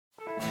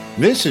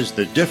This is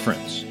The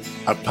Difference,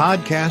 a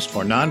podcast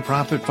for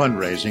nonprofit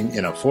fundraising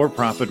in a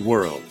for-profit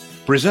world,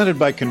 presented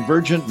by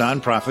Convergent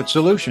Nonprofit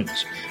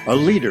Solutions, a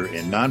leader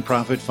in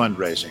nonprofit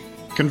fundraising.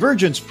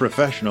 Convergence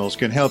professionals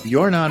can help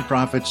your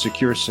nonprofit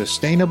secure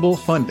sustainable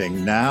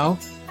funding now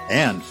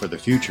and for the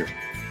future.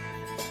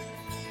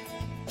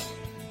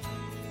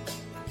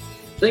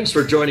 Thanks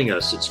for joining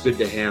us. It's good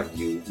to have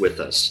you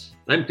with us.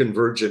 I'm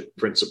Convergent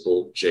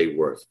Principal Jay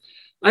Worth.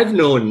 I've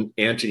known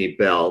Antony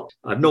Bell.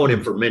 I've known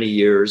him for many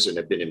years and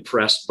have been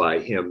impressed by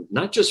him,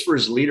 not just for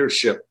his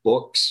leadership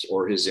books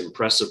or his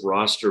impressive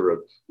roster of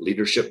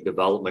leadership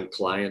development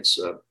clients,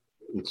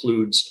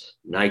 includes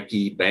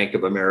Nike, Bank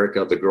of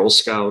America, the Girl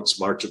Scouts,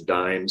 March of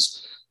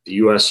Dimes, the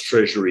US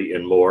Treasury,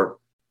 and more.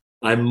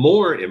 I'm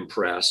more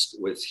impressed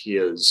with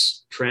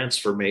his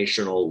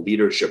transformational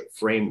leadership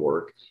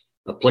framework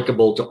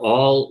applicable to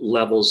all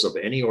levels of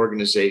any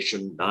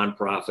organization,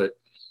 nonprofit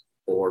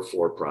or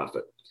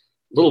for-profit.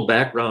 Little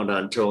background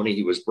on Tony: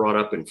 he was brought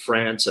up in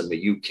France and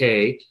the UK,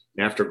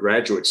 and after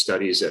graduate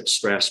studies at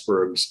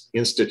Strasbourg's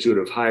Institute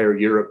of Higher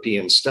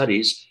European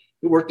Studies,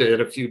 he worked at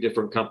a few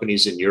different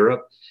companies in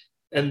Europe.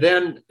 And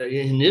then,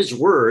 in his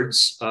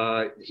words,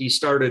 he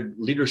started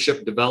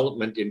Leadership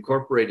Development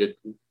Incorporated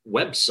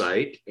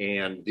website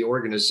and the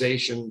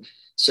organization,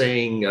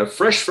 saying,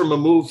 fresh from a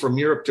move from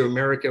Europe to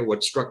America,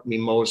 what struck me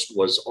most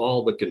was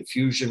all the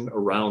confusion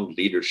around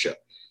leadership.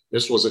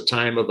 This was a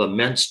time of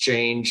immense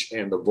change,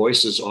 and the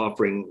voices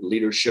offering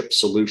leadership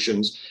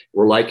solutions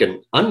were like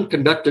an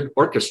unconducted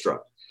orchestra.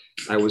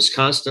 I was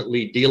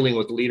constantly dealing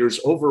with leaders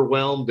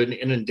overwhelmed and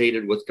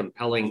inundated with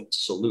compelling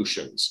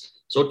solutions.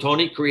 So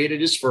Tony created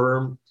his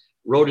firm,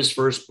 wrote his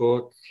first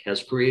book,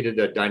 has created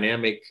a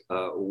dynamic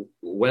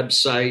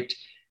website.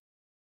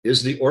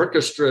 Is the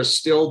orchestra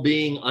still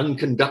being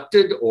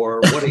unconducted, or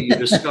what are you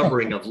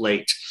discovering of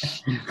late?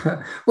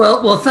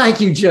 Well,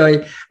 thank you,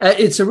 Joey.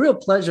 It's a real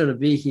pleasure to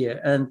be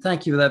here, and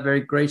thank you for that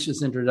very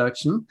gracious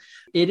introduction.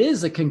 It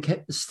is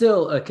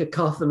still a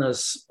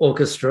cacophonous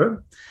orchestra.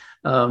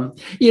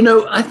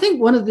 I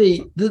think one of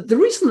the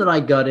reason that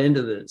I got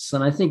into this,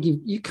 and I think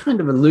you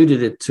kind of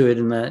alluded to it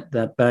in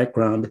that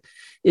background,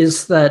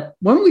 is that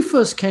when we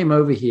first came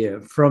over here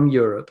from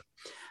Europe,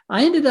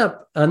 I ended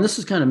up, and this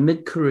is kind of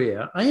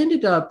mid-career, I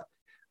ended up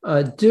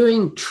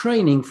doing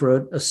training for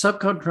a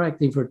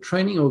subcontracting for a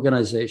training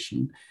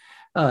organization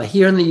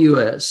here in the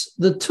US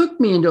that took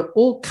me into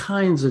all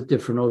kinds of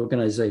different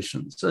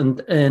organizations.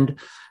 And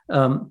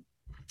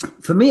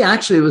for me,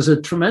 actually, it was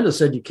a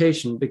tremendous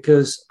education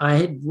because I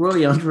had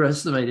really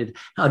underestimated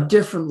how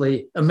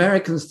differently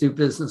Americans do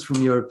business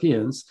from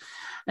Europeans.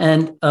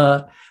 And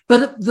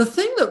but the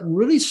thing that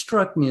really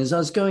struck me is I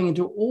was going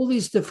into all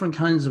these different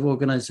kinds of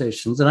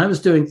organizations, and I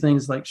was doing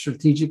things like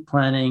strategic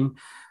planning,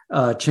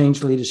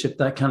 change leadership,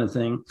 that kind of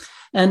thing.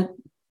 And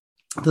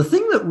the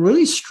thing that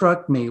really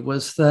struck me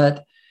was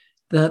that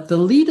the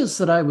leaders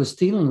that I was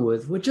dealing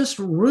with were just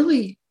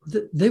really,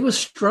 they were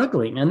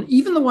struggling. And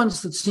even the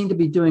ones that seemed to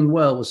be doing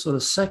well were sort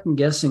of second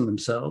guessing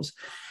themselves.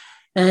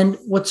 And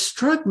what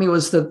struck me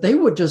was that they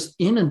were just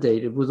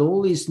inundated with all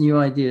these new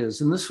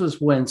ideas. And this was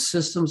when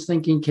systems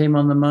thinking came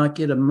on the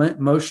market,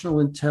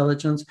 emotional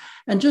intelligence,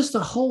 and just a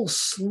whole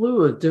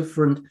slew of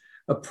different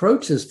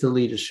approaches to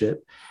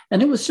leadership.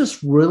 And it was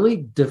just really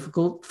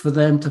difficult for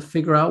them to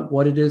figure out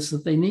what it is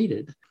that they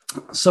needed.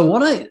 So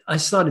what I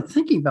started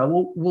thinking about,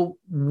 well,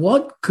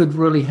 what could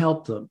really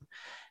help them?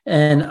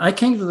 And I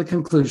came to the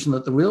conclusion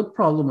that the real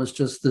problem was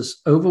just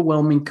this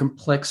overwhelming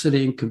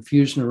complexity and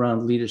confusion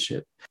around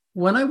leadership.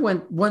 When I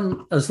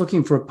was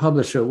looking for a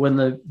publisher, when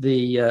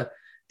the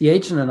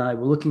agent and I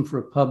were looking for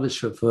a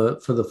publisher for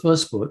the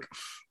first book,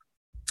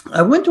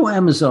 I went to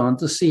Amazon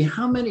to see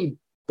how many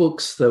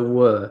books there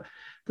were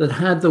that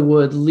had the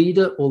word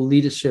leader or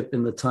leadership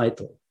in the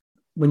title.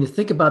 When you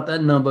think about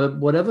that number,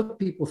 whatever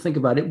people think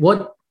about it,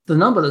 what the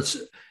number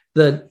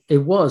that it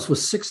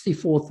was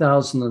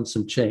 64,000 and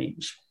some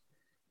change.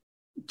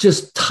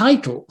 Just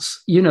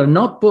titles,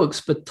 not books,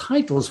 but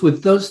titles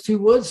with those two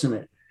words in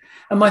it.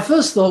 And my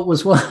first thought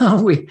was, well, how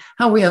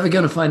are we ever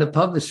going to find a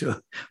publisher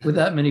with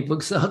that many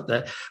books out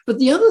there? But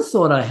the other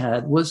thought I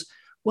had was,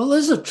 well,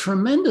 there's a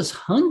tremendous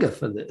hunger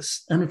for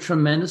this and a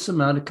tremendous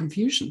amount of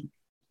confusion.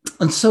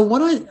 And so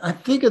what I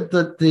figured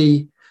that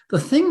the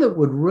thing that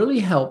would really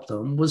help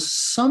them was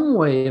some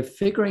way of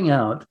figuring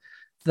out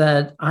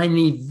that I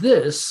need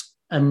this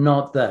and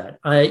not that.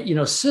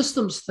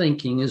 Systems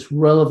thinking is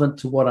relevant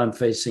to what I'm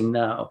facing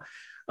now.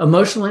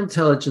 Emotional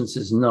intelligence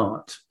is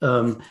not.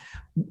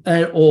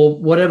 Or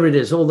whatever it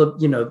is,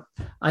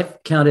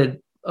 I've counted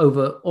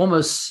over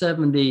almost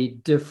 70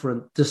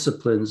 different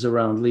disciplines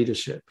around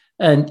leadership.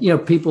 And,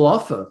 people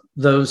offer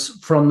those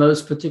from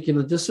those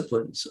particular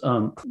disciplines.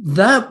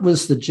 That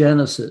was the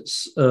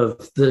genesis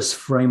of this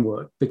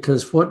framework,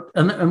 because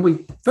and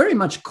we very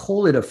much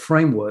call it a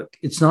framework.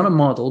 It's not a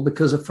model,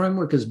 because a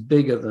framework is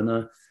bigger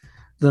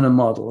than a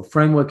model. A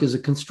framework is a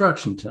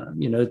construction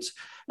term,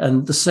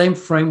 and the same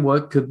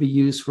framework could be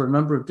used for a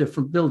number of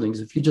different buildings.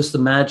 If you just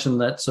imagine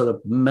that sort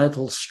of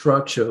metal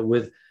structure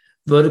with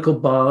vertical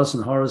bars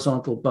and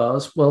horizontal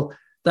bars, well,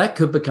 That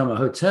could become a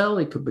hotel.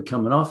 It could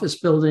become an office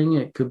building.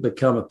 It could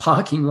become a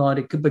parking lot.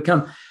 It could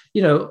become,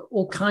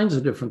 all kinds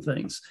of different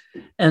things.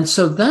 And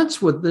so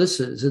that's what this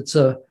is. It's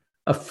a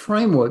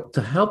framework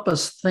to help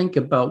us think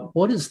about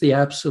what is the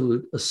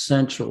absolute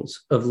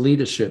essentials of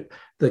leadership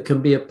that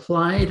can be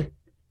applied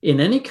in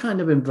any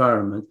kind of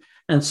environment,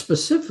 and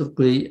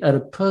specifically at a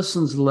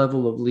person's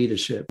level of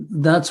leadership.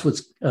 That's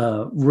what's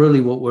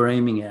really what we're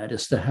aiming at,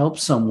 is to help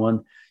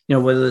someone,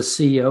 whether the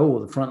CEO or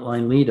the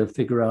frontline leader,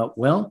 figure out,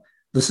 well,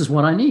 this is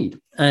what I need,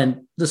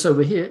 and this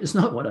over here is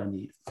not what I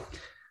need.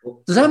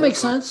 Does that make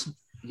sense?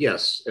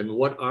 Yes. And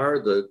what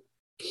are the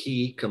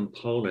key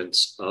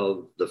components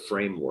of the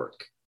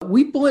framework?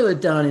 We boil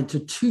it down into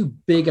two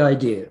big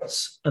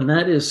ideas, and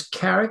that is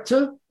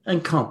character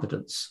and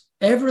competence.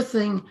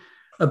 Everything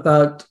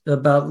about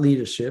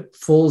leadership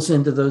falls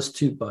into those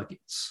two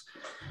buckets.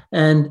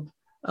 And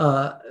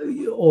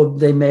or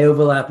they may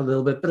overlap a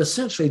little bit, but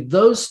essentially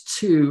those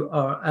two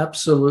are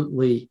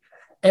absolutely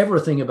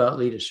everything about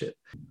leadership.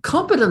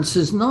 Competence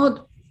is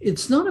not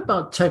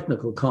about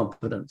technical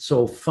competence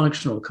or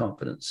functional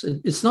competence.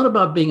 It's not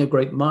about being a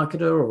great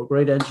marketer or a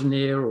great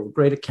engineer or a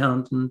great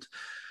accountant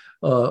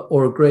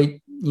or a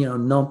great,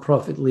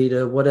 nonprofit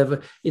leader,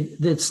 whatever.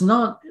 That's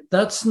not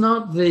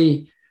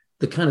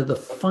the kind of the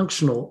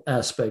functional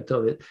aspect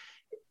of it.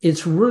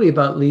 It's really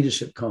about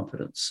leadership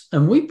competence.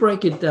 And we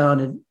break it down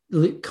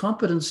in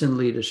competence in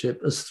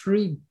leadership as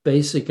three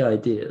basic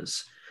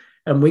ideas.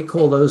 And we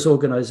call those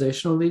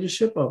organizational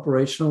leadership,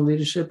 operational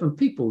leadership, and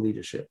people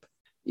leadership.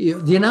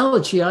 The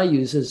analogy I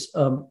use is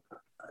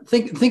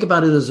think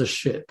about it as a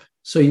ship.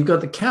 So you've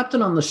got the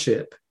captain on the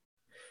ship,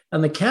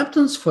 and the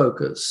captain's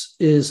focus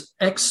is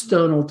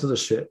external to the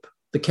ship.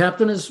 The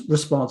captain is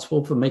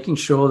responsible for making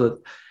sure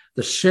that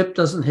the ship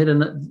doesn't hit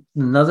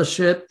another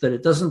ship, that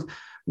it doesn't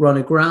run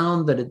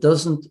aground, that it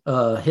doesn't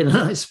hit an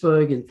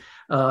iceberg,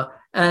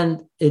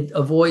 and it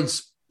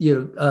avoids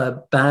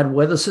bad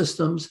weather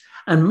systems.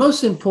 And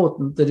most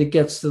important, that it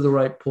gets to the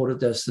right port of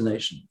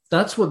destination.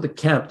 That's what the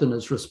captain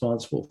is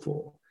responsible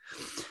for.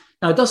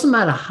 Now, it doesn't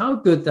matter how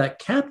good that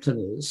captain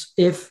is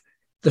if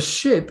the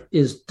ship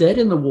is dead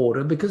in the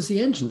water because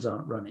the engines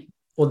aren't running,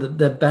 or that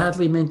they're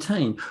badly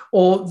maintained,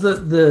 or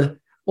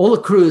all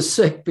the crew is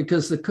sick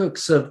because the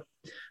cooks have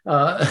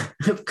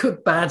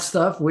cooked bad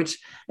stuff, which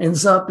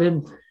ends up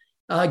in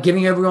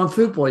giving everyone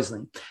food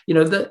poisoning.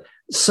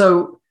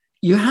 So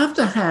you have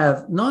to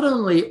have not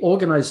only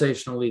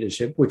organizational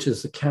leadership, which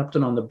is the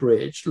captain on the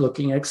bridge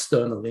looking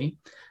externally,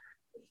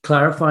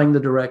 clarifying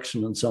the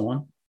direction and so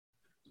on,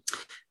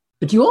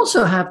 but you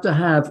also have to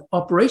have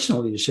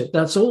operational leadership.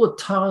 That's all the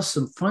tasks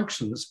and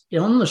functions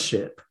on the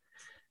ship.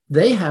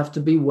 They have to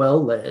be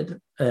well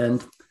led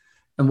and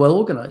well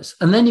organized.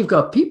 And then you've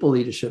got people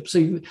leadership.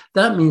 So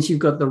that means you've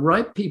got the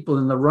right people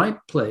in the right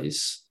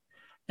place,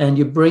 and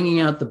you're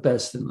bringing out the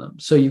best in them.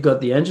 So you've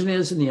got the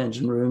engineers in the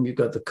engine room, you've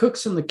got the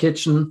cooks in the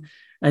kitchen,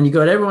 and you've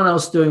got everyone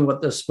else doing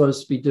what they're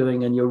supposed to be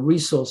doing, and you're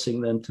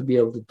resourcing them to be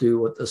able to do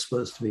what they're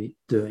supposed to be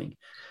doing.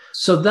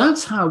 So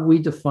that's how we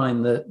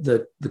define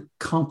the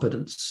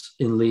competence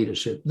in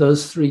leadership,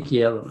 those three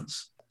key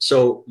elements.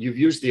 So you've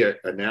used the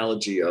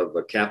analogy of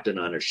a captain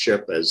on a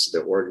ship as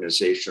the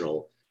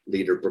organizational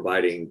leader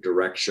providing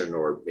direction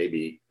or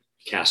maybe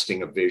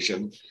casting a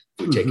vision.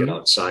 We take it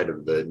outside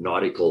of the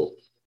nautical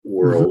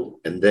world.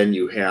 And then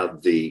you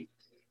have the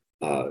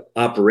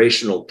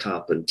operational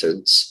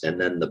competence and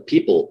then the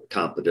people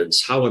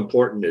competence. How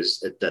important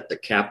is it that the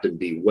captain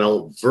be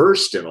well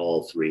versed in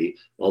all three,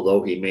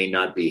 although he may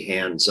not be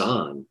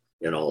hands-on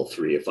in all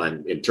three, if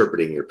I'm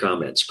interpreting your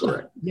comments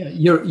correct? Yeah,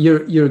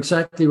 you're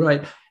exactly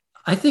right.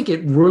 I think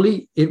it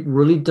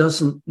really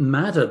doesn't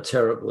matter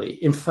terribly.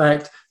 In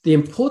fact, the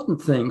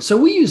important thing, so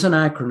we use an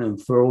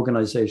acronym for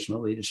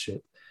organizational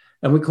leadership,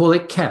 and we call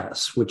it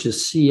CAS, which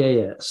is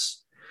CAS.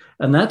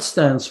 And that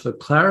stands for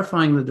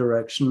clarifying the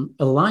direction,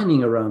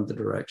 aligning around the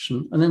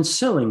direction, and then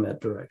selling that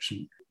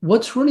direction.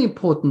 What's really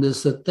important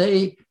is that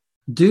they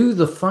do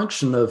the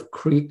function of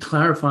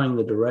clarifying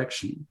the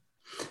direction,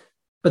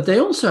 but they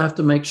also have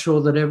to make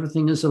sure that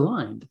everything is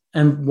aligned.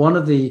 And one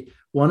of the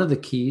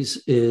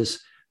keys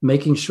is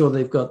making sure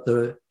they've got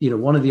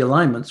one of the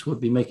alignments would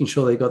be making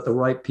sure they've got the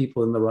right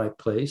people in the right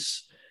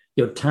place.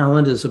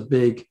 Talent is a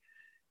big,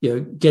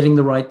 getting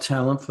the right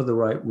talent for the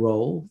right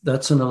role.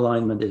 That's an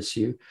alignment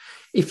issue.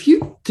 If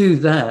you do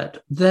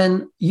that,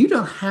 then you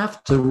don't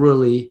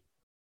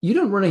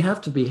really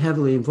have to be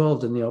heavily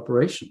involved in the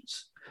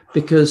operations,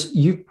 because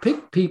you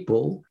pick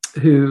people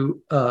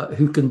who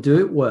can do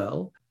it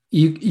well.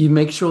 You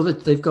make sure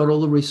that they've got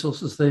all the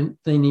resources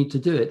they need to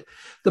do it.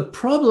 The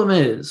problem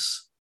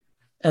is,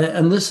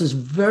 and this is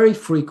very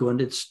frequent,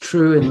 it's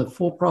true in the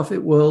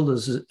for-profit world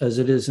as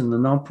it is in the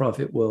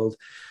nonprofit world,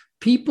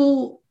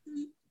 people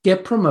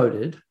get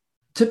promoted.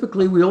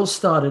 Typically, we all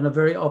start in a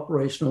very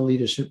operational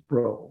leadership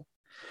role.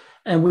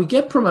 And we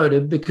get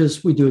promoted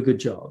because we do a good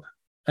job.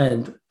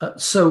 And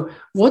so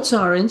what's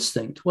our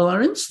instinct? Well,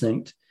 our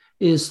instinct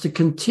is to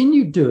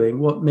continue doing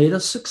what made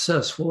us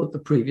successful at the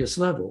previous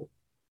level.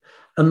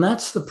 And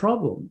that's the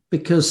problem,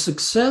 because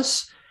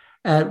success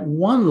at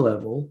one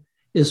level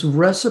is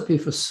recipe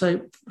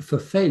for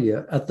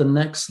failure at the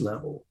next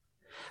level.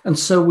 And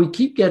so we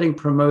keep getting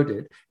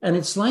promoted, and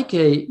it's like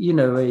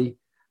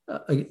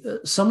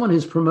someone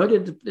who's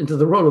promoted into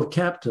the role of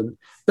captain,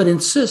 but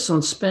insists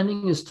on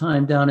spending his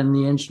time down in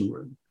the engine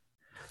room.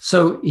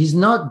 So he's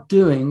not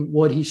doing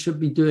what he should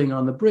be doing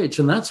on the bridge,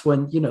 and that's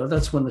when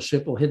the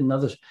ship will hit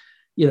another,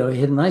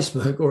 hit an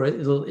iceberg, or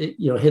it'll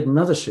hit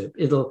another ship.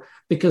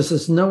 Because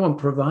there's no one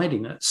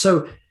providing it.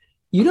 So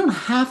you don't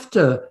have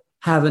to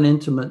have an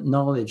intimate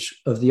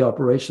knowledge of the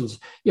operations.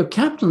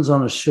 Captains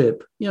on a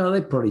ship,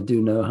 they probably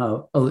do know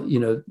how.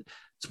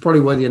 It's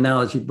probably where the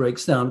analogy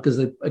breaks down, because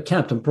a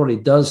captain probably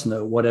does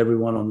know what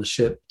everyone on the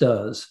ship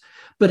does.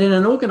 But in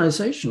an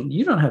organization,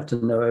 you don't have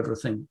to know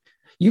everything.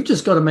 You've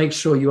just got to make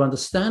sure you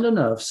understand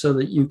enough so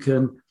that you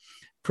can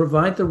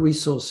provide the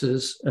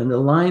resources and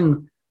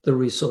align the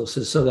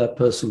resources so that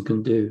person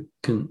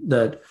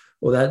that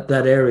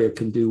area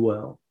can do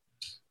well.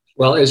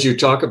 Well, as you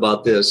talk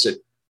about this, it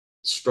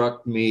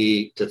struck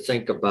me to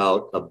think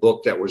about a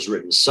book that was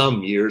written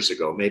some years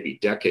ago, maybe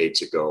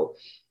decades ago,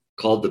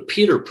 called The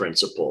Peter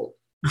Principle.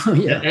 Oh,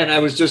 yeah. And I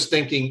was just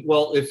thinking,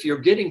 well, if you're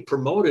getting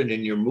promoted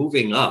and you're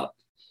moving up,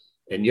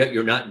 and yet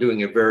you're not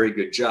doing a very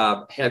good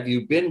job, have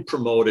you been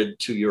promoted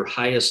to your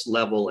highest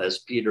level, as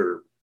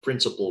Peter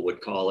Principle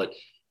would call it,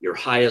 your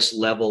highest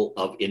level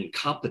of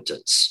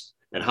incompetence?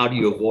 And how do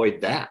you avoid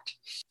that?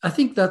 I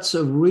think that's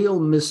a real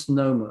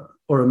misnomer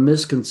or a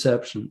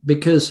misconception,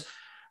 because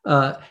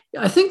I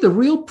think the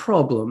real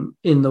problem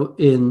in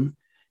the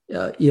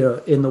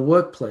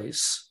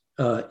workplace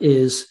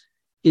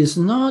is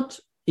not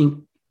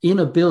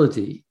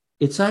inability;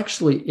 it's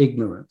actually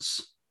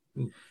ignorance.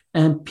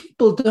 And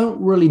people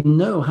don't really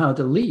know how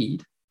to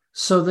lead,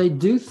 so they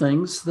do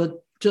things that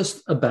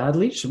just are bad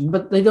leadership,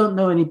 but they don't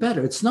know any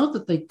better. It's not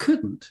that they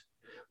couldn't.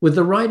 With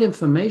the right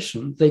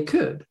information, they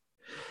could.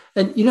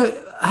 And,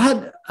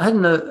 I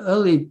had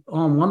an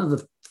one of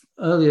the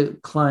earlier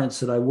clients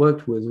that I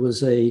worked with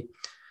was a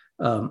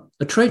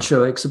trade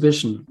show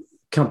exhibition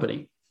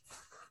company.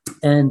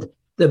 And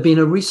there'd been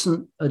a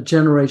recent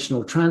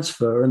generational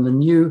transfer, and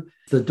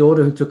the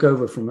daughter who took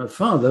over from her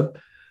father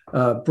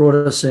brought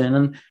us in.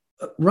 And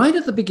right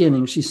at the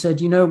beginning, she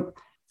said,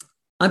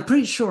 I'm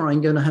pretty sure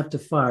I'm going to have to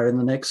fire in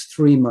the next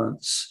 3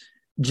 months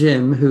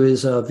Jim, who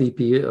is our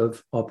VP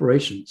of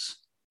operations.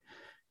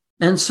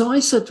 And so I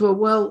said to her,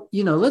 well,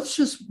 let's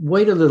just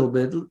wait a little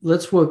bit.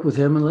 Let's work with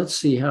him and let's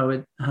see how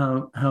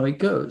it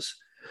goes.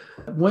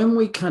 When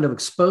we kind of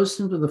exposed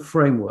him to the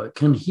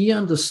framework and he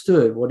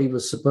understood what he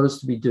was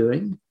supposed to be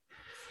doing,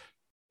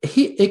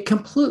 it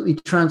completely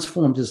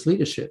transformed his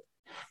leadership.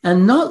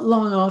 And not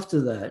long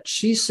after that,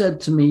 she said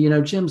to me,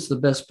 Jim's the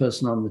best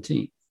person on the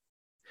team.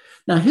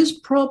 Now, his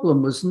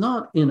problem was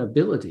not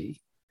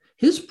inability.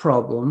 His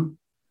problem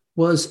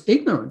was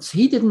ignorance.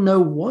 He didn't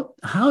know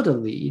how to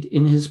lead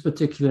in his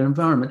particular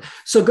environment.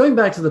 So going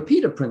back to the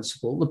Peter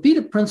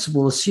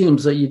Principle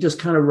assumes that you just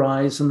kind of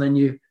rise and then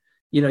your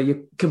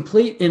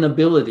complete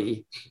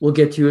inability will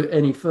get you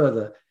any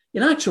further.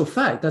 In actual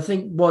fact, I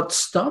think what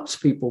stops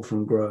people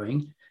from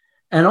growing,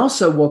 and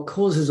also what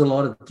causes a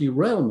lot of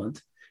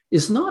derailment,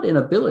 is not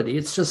inability.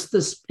 It's just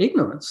this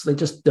ignorance. They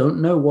just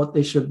don't know what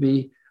they should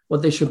be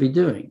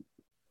doing.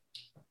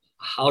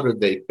 How do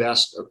they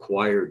best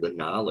acquire the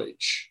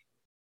knowledge?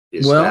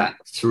 Is that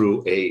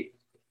through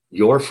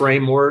your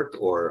framework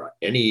or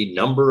any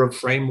number of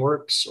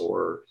frameworks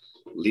or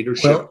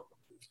leadership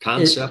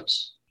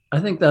concepts? I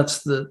think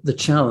that's the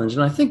challenge.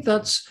 And I think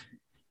that's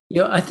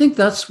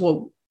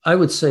what I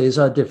would say is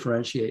our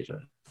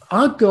differentiator.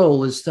 Our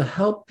goal is to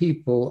help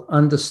people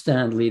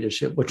understand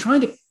leadership. We're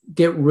trying to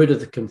get rid of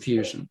the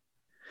confusion.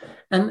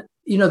 And,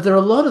 there are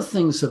a lot of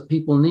things that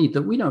people need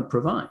that we don't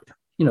provide,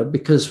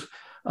 because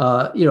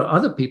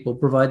other people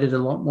provide it a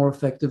lot more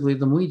effectively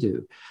than we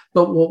do.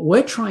 But what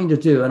we're trying to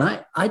do, and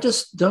I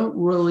just don't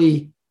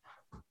really,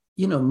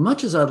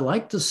 much as I'd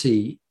like to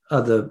see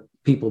other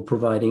people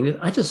providing it,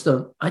 I just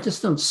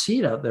don't see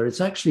it out there.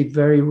 It's actually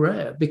very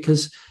rare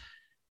because,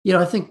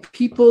 I think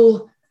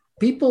people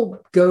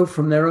go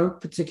from their own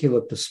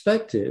particular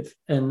perspective,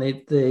 and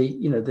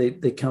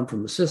they come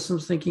from a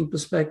systems thinking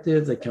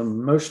perspective. They come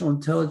from emotional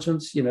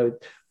intelligence,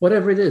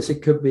 whatever it is.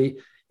 It could be,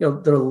 there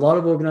are a lot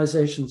of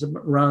organizations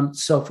around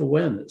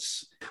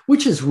self-awareness,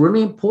 which is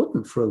really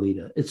important for a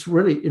leader. It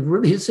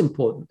really is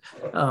important.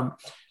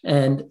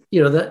 And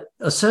that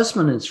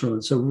assessment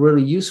instruments are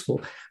really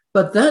useful,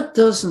 but that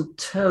doesn't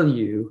tell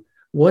you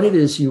what it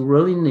is you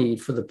really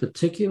need for the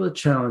particular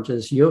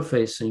challenges you're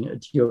facing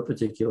at your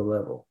particular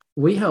level.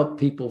 We help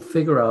people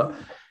figure out,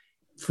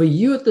 for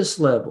you at this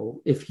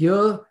level, if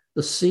you're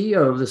the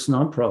CEO of this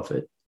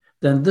nonprofit,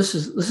 then this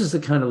is the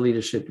kind of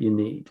leadership you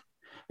need.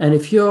 And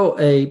if you're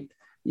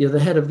the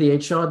head of the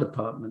HR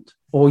department,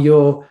 or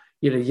you're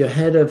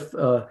head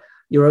of,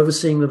 you're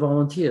overseeing the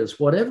volunteers,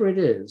 whatever it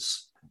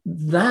is,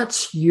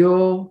 that's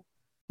your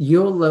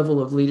level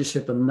of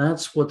leadership, and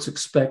that's what's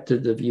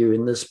expected of you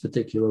in this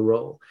particular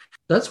role.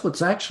 That's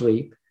what's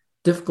actually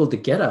difficult to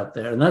get out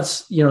there, and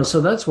that's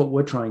so that's what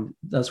we're trying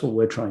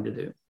to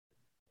do.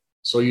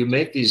 So you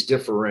make these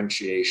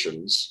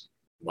differentiations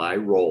my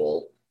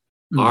role,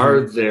 Mm-hmm.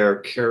 are there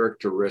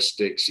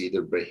characteristics,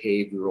 either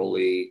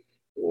behaviorally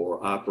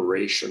or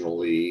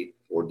operationally,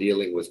 or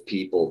dealing with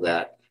people,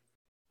 that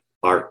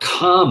are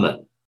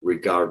common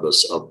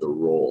regardless of the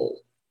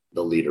role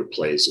the leader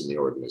plays in the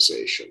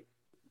organization?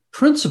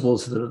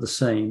 Principles that are the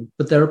same,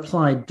 but they're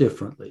applied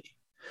differently.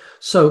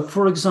 So,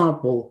 for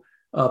example,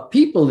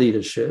 people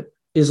leadership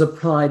is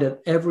applied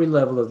at every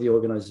level of the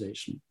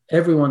organization.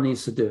 Everyone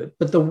needs to do it.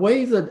 But the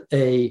way that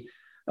a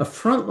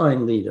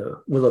frontline leader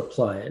will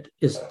apply it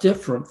is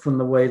different from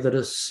the way that a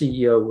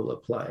CEO will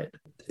apply it.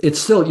 It's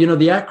still, the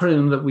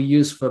acronym that we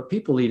use for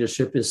people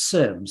leadership is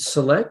SEM,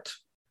 select.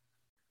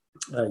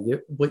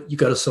 You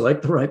got to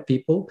select the right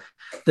people.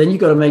 Then you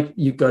got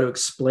to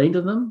explain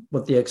to them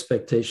what the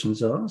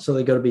expectations are. So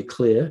they got to be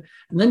clear.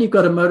 And then you've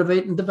got to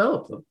motivate and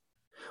develop them.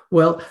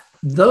 Well,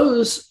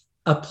 those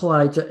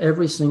apply to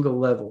every single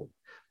level.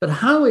 But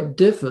how it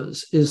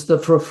differs is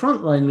that for a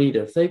frontline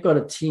leader, if they've got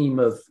a team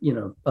of,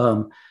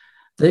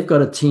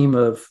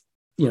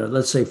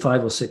 let's say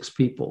 5 or 6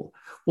 people,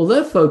 well,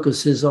 their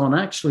focus is on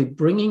actually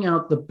bringing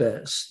out the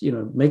best,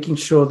 making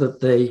sure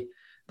that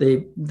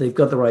they've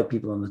got the right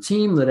people on the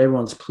team, that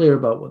everyone's clear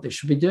about what they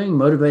should be doing,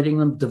 motivating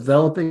them,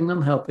 developing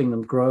them, helping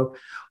them grow.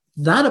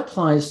 That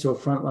applies to a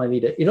frontline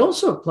leader. It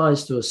also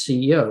applies to a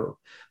CEO.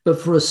 But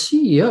for a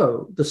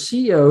CEO, the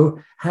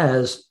CEO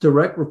has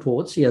direct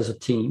reports. He has a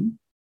team.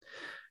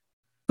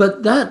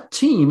 But that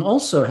team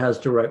also has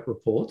direct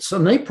reports,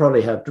 and they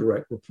probably have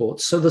direct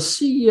reports. So the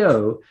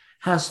CEO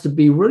has to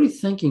be really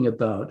thinking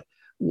about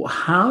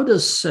how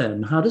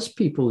does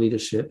people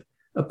leadership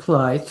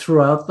apply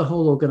throughout the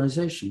whole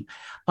organization?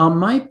 Are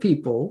my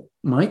people,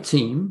 my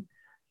team,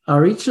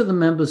 are each of the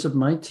members of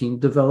my team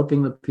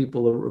developing the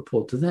people that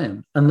report to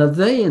them? And are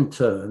they in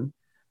turn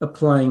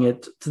applying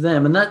it to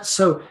them? And that's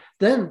so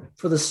then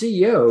for the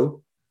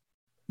CEO,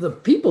 the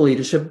people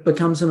leadership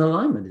becomes an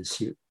alignment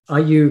issue. Are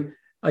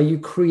you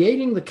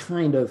creating the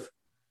kind of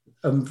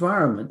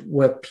environment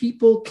where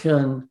people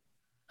can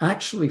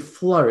actually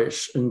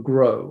flourish and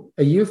grow?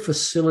 Are you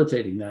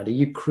facilitating that? Are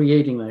you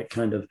creating that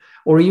kind of,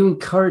 or are you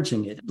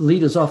encouraging it?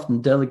 Leaders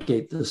often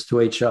delegate this to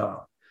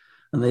HR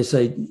and they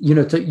say,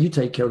 you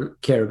take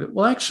care of it.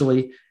 Well,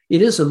 actually,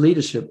 it is a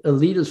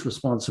leader's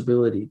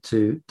responsibility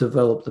to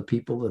develop the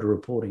people that are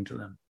reporting to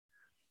them.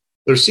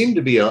 There seem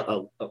to be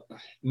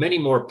many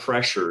more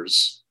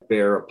pressures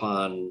bear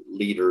upon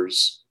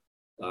leaders.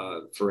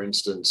 For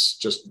instance,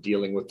 just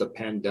dealing with the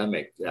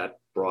pandemic that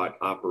brought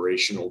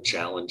operational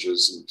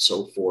challenges and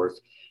so forth.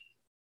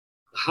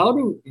 How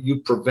do you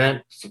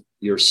prevent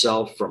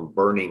yourself from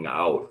burning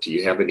out? Do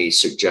you have any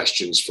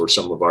suggestions for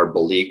some of our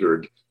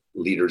beleaguered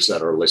leaders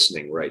that are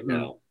listening right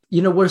now?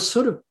 We're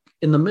sort of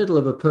in the middle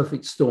of a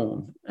perfect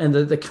storm, and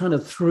the kind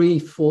of 3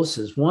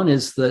 forces. One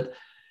is that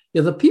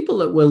the people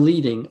that we're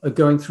leading are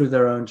going through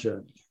their own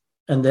journey,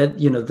 and that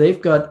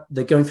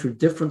they're going through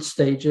different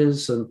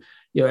stages, and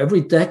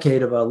every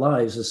decade of our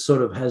lives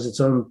has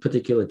its own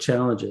particular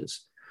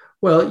challenges.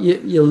 Well,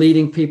 you're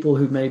leading people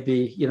who may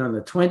be, in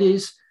their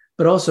 20s,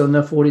 but also in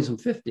their 40s and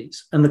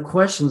 50s. And the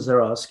questions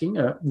they're asking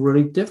are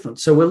really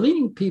different. So we're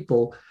leading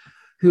people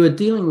who are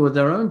dealing with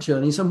their own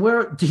journeys, and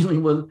we're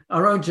dealing with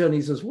our own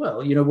journeys as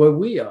well, where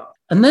we are.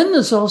 And then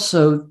there's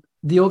also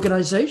the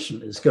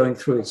organization is going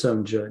through its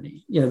own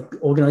journey.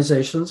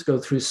 Organizations go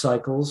through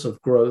cycles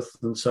of growth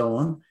and so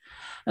on.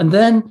 And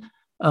then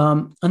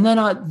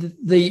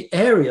the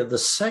area, the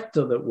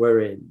sector that we're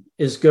in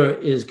is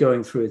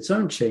going through its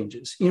own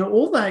changes.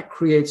 All that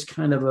creates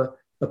kind of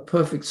a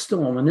perfect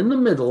storm. And in the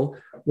middle,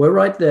 we're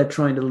right there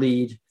trying to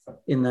lead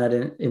in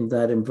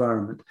that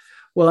environment.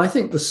 Well, I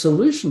think the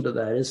solution to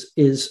that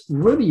is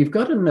really, you've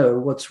got to know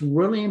what's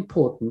really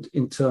important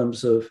in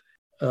terms of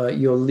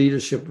your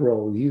leadership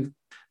role.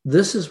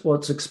 This is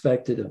what's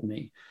expected of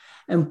me.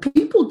 And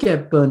people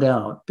get burnt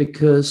out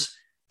because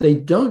they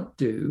don't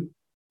do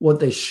what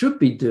they should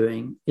be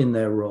doing in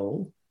their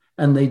role,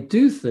 and they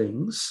do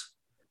things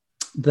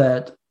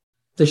that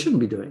they shouldn't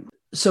be doing.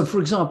 So, for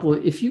example,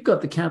 if you've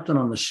got the captain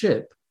on the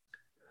ship,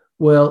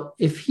 well,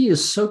 if he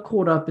is so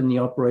caught up in the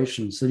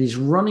operations that he's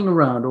running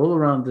around all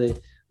around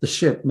the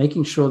ship,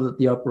 making sure that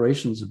the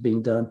operations are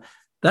being done,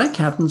 that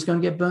captain's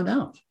going to get burnt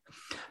out.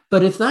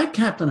 But if that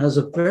captain has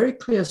a very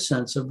clear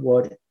sense of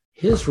what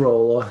his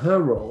role or her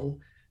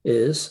role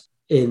is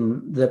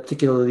in the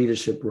particular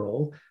leadership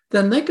role,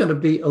 then they're going to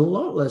be a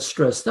lot less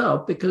stressed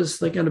out because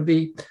they're going to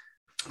be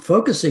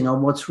focusing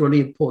on what's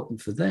really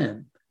important for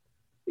them.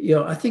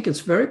 I think it's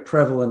very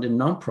prevalent in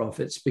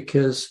nonprofits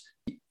because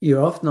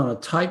you're often on a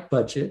tight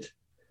budget.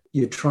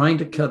 You're trying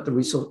to cut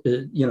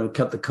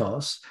the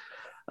costs.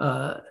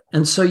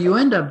 And so you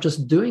end up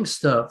just doing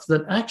stuff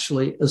that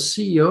actually, as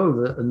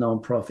CEO of a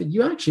nonprofit,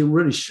 you actually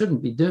really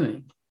shouldn't be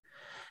doing.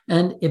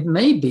 And it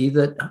may be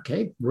that,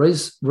 okay,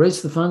 raise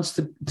the funds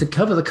to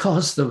cover the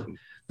cost of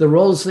the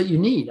roles that you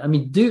need. I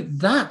mean,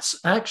 that's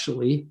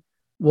actually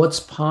what's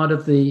part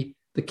of the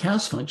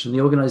CAS function, the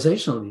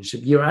organizational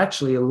leadership. You're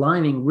actually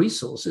aligning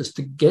resources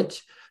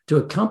to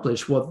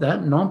accomplish what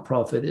that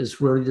nonprofit is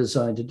really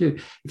designed to do.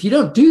 If you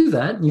don't do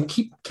that and you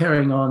keep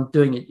carrying on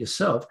doing it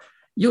yourself,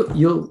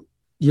 you'll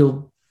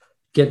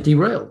get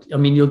derailed. I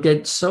mean, you'll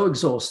get so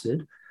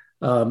exhausted,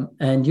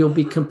 and you'll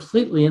be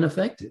completely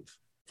ineffective.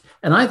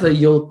 And either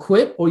you'll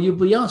quit or you'll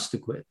be asked to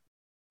quit.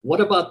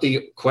 What about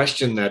the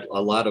question that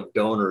a lot of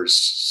donors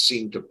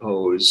seem to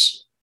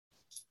pose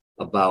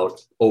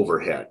about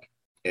overhead?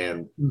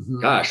 And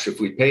gosh, if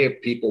we pay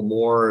people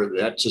more,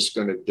 that's just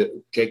going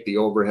to take the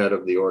overhead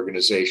of the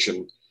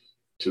organization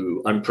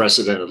to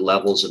unprecedented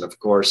levels. And of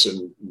course,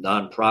 in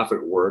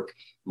nonprofit work,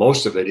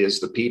 most of it is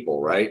the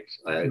people, right?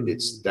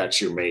 That's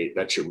your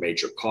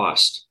major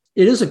cost.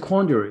 It is a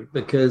quandary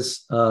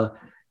because you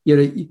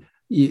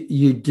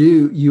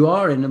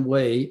are in a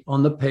way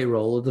on the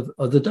payroll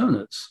of the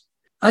donors.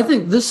 I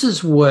think this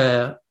is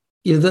where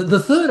the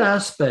third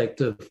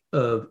aspect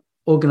of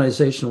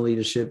organizational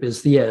leadership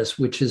is the S,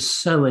 which is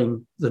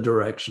selling the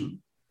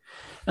direction.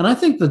 And I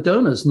think the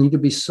donors need to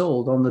be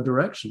sold on the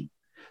direction.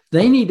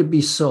 They need to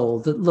be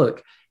sold that,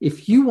 look,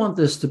 if you want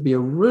this to be a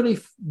really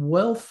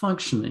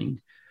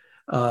well-functioning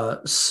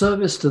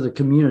service to the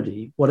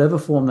community, whatever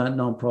form that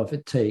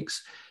nonprofit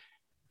takes,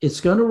 it's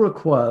going to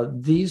require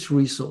these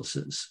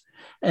resources.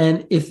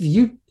 And if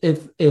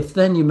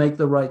then you make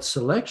the right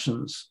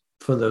selections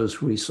for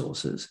those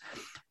resources,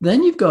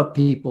 then you've got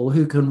people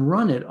who can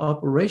run it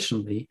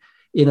operationally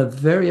in a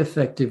very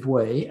effective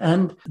way.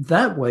 And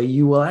that way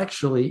you will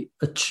actually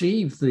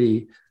achieve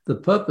the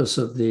purpose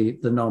of the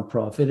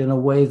nonprofit in a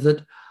way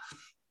that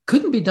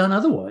couldn't be done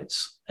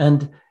otherwise.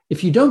 And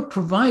if you don't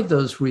provide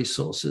those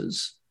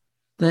resources,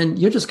 then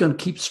you're just going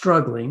to keep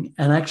struggling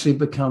and actually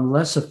become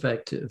less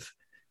effective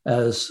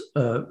as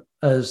a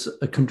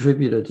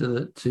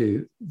contributor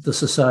to the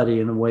society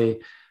in a way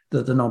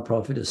that the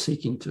nonprofit is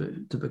seeking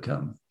to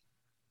become.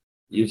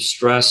 You've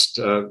stressed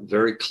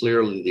very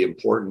clearly the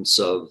importance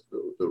of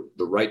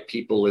the right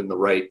people in the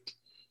right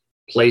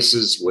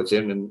places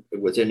within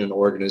an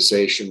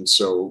organization.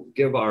 So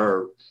give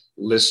our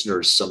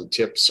listeners some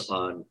tips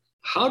on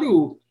how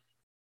do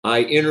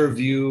I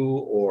interview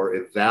or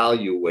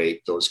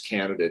evaluate those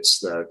candidates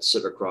that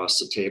sit across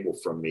the table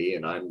from me,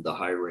 and I'm the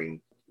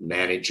hiring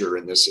manager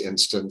in this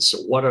instance.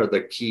 What are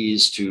the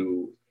keys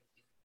to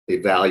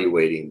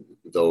evaluating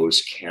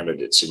those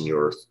candidates in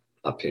your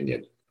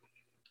opinion?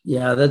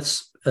 Yeah,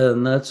 that's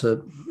an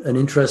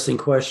interesting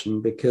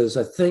question, because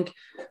I think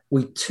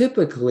we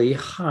typically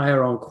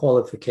hire on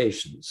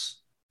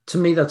qualifications. To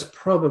me, that's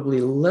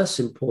probably less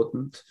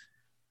important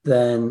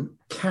than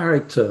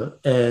character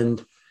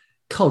and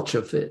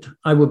culture fit.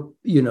 I would,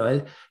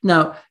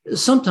 now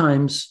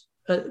sometimes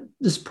this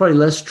is probably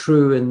less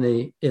true in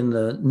the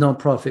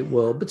nonprofit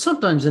world, but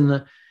sometimes in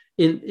the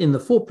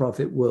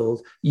for-profit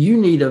world, you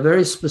need a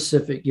very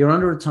specific. You're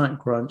under a time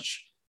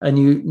crunch, and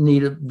you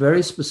need a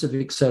very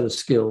specific set of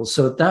skills.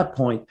 So at that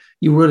point,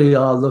 you really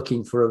are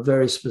looking for a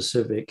very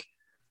specific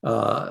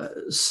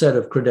set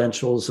of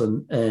credentials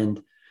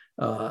and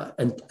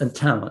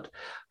talent.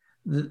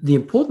 The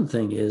important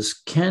thing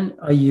is,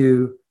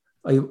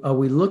 are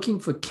we looking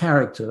for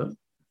character?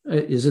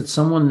 Is it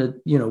someone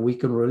that we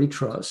can really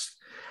trust?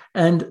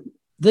 And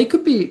they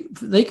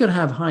could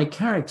have high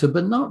character,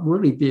 but not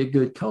really be a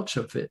good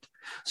culture fit.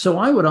 So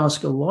I would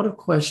ask a lot of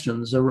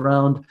questions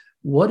around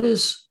what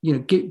is,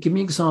 give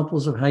me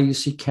examples of how you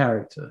see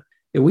character.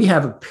 We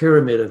have a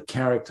pyramid of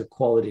character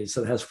qualities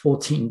that has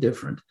 14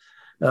 different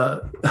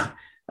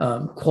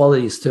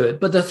qualities to it.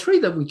 But the three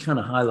that we kind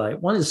of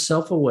highlight, one is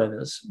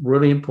self-awareness,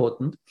 really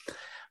important.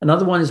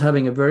 Another one is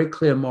having a very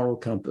clear moral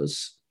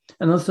compass.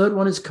 And the third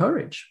one is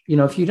courage.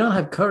 If you don't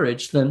have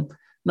courage, then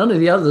none of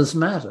the others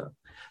matter.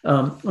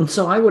 And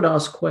so I would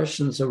ask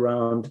questions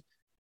around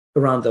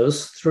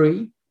those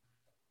three.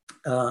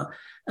 And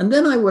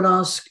then I would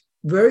ask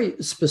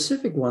very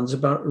specific ones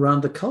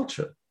around the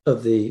culture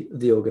of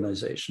the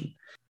organization.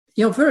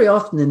 Very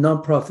often in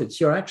nonprofits,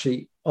 you're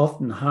actually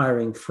often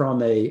hiring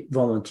from a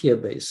volunteer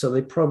base, so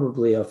they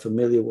probably are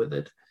familiar with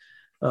it.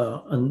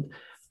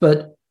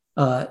 But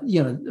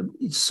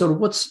sort of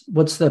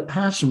what's their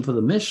passion for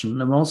the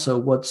mission, and also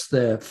what's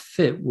their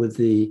fit with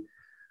the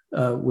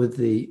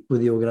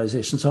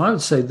organization. So I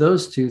would say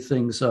those two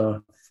things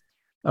are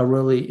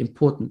really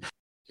important.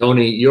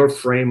 Tony, your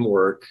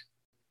framework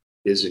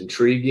is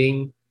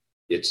intriguing.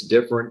 It's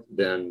different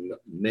than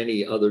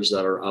many others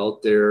that are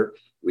out there.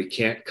 We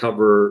can't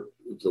cover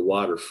the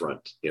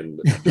waterfront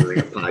during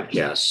a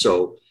podcast.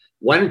 So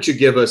why don't you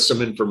give us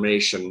some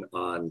information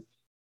on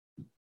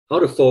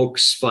how do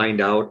folks find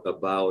out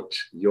about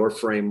your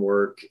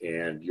framework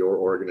and your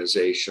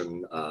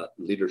organization,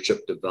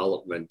 Leadership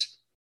Development,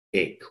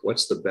 Inc.?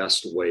 What's the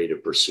best way to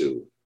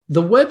pursue?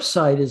 The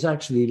website is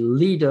actually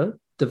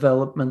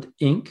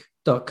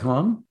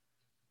leaderdevelopmentinc.com.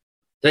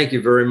 Thank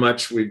you very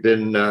much. We've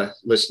been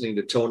listening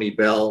to Tony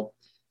Bell.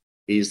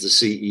 He's the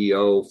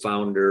CEO,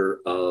 founder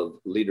of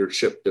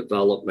Leadership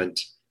Development,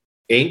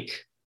 Inc.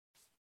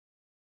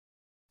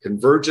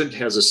 Convergent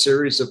has a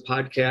series of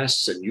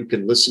podcasts, and you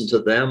can listen to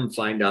them,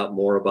 find out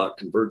more about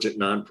Convergent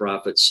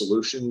Nonprofit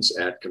Solutions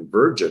at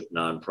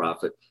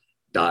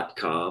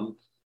convergentnonprofit.com.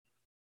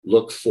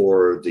 Look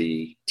for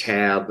the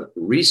tab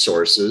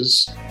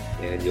Resources,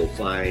 and you'll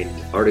find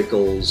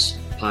articles,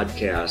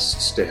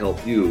 podcasts to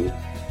help you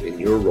in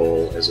your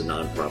role as a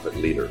nonprofit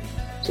leader.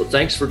 So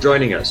thanks for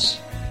joining us.